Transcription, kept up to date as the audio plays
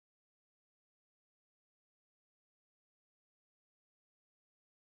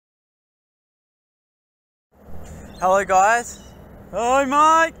Hello guys. Hi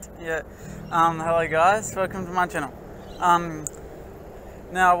mate. Yeah. Hello guys. Welcome to my channel.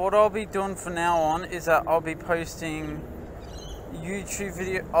 Now what I'll be doing from now on is that I'll be posting YouTube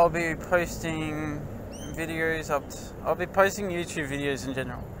video. I'll be posting videos I'll be posting YouTube videos in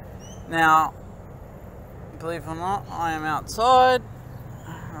general. Now, believe it or not, I am outside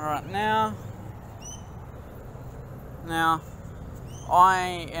right now. Now,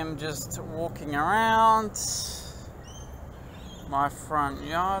 I am just walking around my front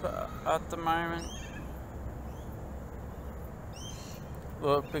yard at the moment.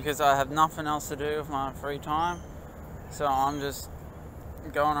 Look, because I have nothing else to do with my free time, so I'm just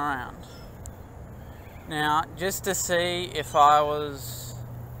going around. Now, just to see if I was...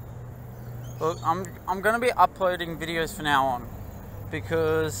 Look, I'm going to be uploading videos from now on,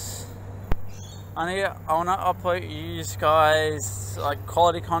 because I want to upload you guys like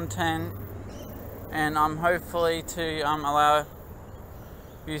quality content, and hopefully to allow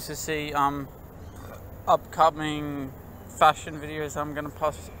you to see upcoming fashion videos I'm gonna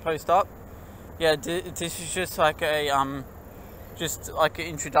post up. Yeah, this is just like a an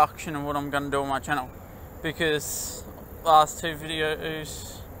introduction of what I'm gonna do on my channel, because last two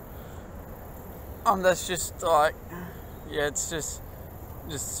videos that's just like, yeah, it's just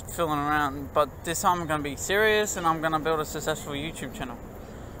filling around. But this time I'm gonna be serious, and I'm gonna build a successful YouTube channel,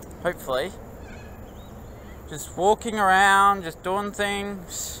 hopefully. Just walking around, just doing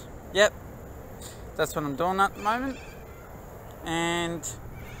things. Yep, that's what I'm doing at the moment. And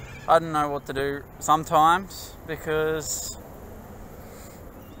I don't know what to do sometimes, because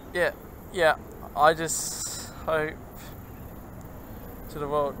yeah, I just hope to the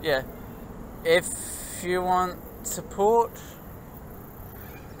world. Yeah, if you want support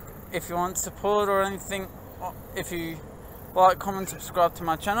or anything, if you like, comment, subscribe to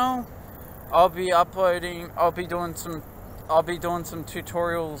my channel. I'll be doing some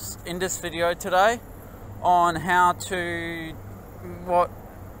tutorials in this video today on what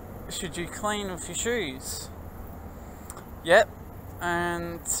should you clean with your shoes. Yep,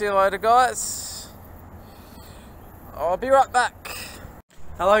 and see you later guys. I'll be right back.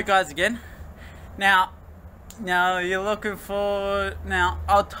 Hello guys again. Now you're looking for,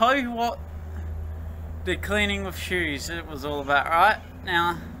 I'll tell you what the cleaning with shoes it was all about, right?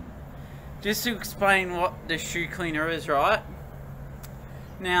 Now, just to explain what the shoe cleaner is, right?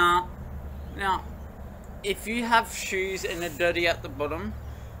 Now, if you have shoes and they're dirty at the bottom,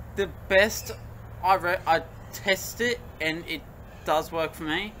 the best, I test it and it does work for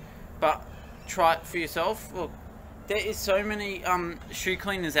me, but try it for yourself. Look, there is so many shoe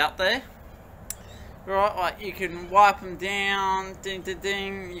cleaners out there, right? Like, you can wipe them down, ding ding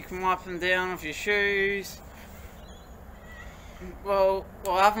ding. You can wipe them down with your shoes. Well,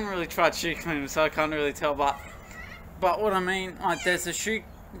 I haven't really tried shoe cleaning, so I can't really tell. But what I mean, like, there's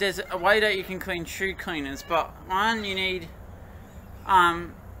a way that you can clean shoe cleaners. But one, you need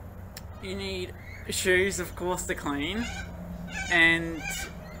shoes, of course, to clean, and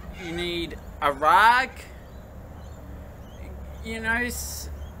you need a rag. You know,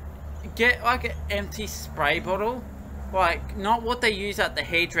 get like an empty spray bottle, like not what they use at the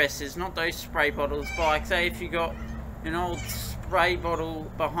hairdressers, not those spray bottles, but like, say if you got an old spray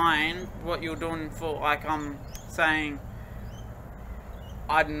bottle behind what you're doing for, like, saying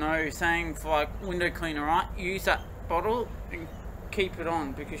for like window cleaner, right? Use that bottle and keep it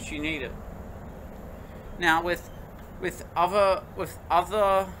on, because you need it. Now with other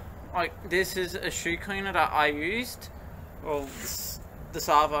like, this is a shoe cleaner that I used, well, the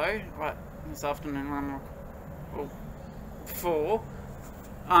Savo, right, this afternoon when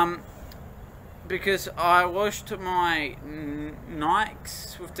I'm because I washed my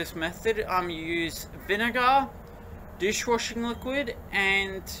Nikes with this method. You use vinegar, dishwashing liquid,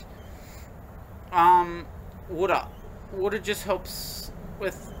 and water. Water just helps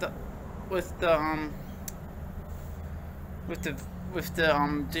with the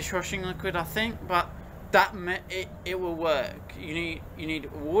dishwashing liquid, I think, but it will work. You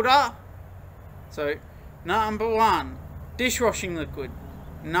need water. So number 1, dishwashing liquid.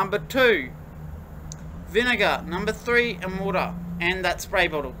 Number 2, vinegar. Number 3, and water, and that spray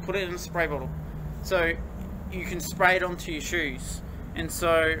bottle. Put it in a spray bottle so you can spray it onto your shoes. And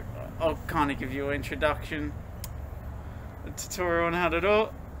so I'll kind of give you an introduction, a tutorial on how to do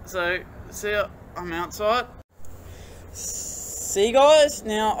it. So see ya, I'm outside. See guys,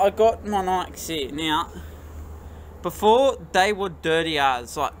 now I got my Nikes here. Now, before, they were dirty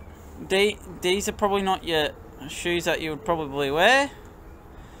as, like, these are probably not your shoes that you would probably wear,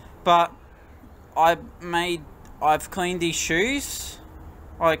 but I've cleaned these shoes,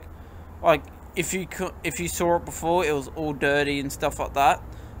 like if you saw it before, it was all dirty and stuff like that.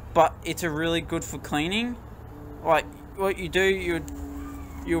 But it's a really good for cleaning. Like what you do,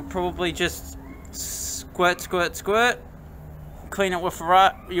 you'll probably just squirt, clean it with a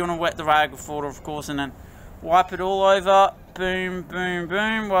rag. You want to wet the rag with water, of course, and then wipe it all over. Boom, boom,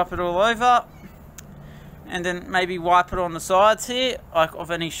 boom. Wipe it all over, and then maybe wipe it on the sides here, like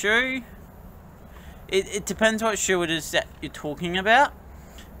of any shoe. It depends what shoe it is that you're talking about.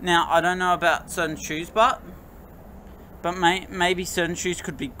 Now, I don't know about certain shoes, but maybe certain shoes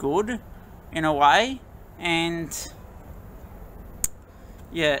could be good in a way, and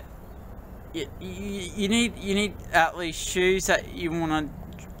yeah, you need at least shoes that you want to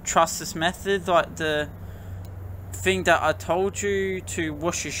trust this method, like the thing that I told you to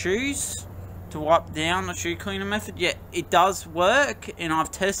wash your shoes, to wipe down the shoe cleaner method. Yeah, it does work, and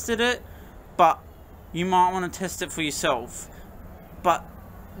I've tested it, but you might want to test it for yourself. But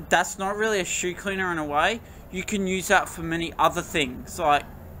that's not really a shoe cleaner in a way. You can use that for many other things. Like,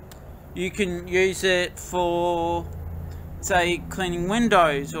 you can use it for, say, cleaning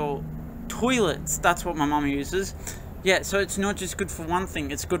windows or toilets. That's what my mum uses. Yeah, so it's not just good for one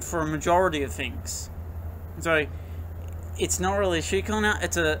thing. It's good for a majority of things. So, it's not really a shoe cleaner.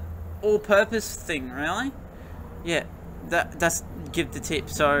 It's a all-purpose thing, really. Yeah, that's give the tip.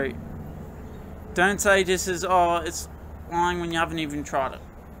 So, don't say this is, oh, it's lying when you haven't even tried it.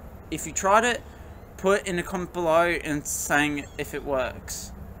 If you tried it, put in the comment below and saying if it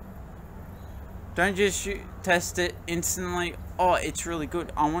works. Don't just test it instantly. Oh, it's really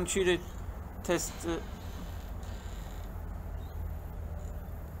good. I want you to test it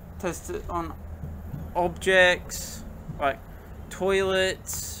on objects like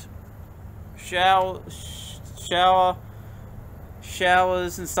toilets, showers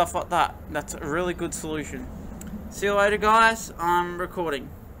and stuff like that. That's a really good solution. See you later, guys. I'm recording.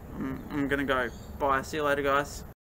 I'm gonna go. Bye. See you later, guys.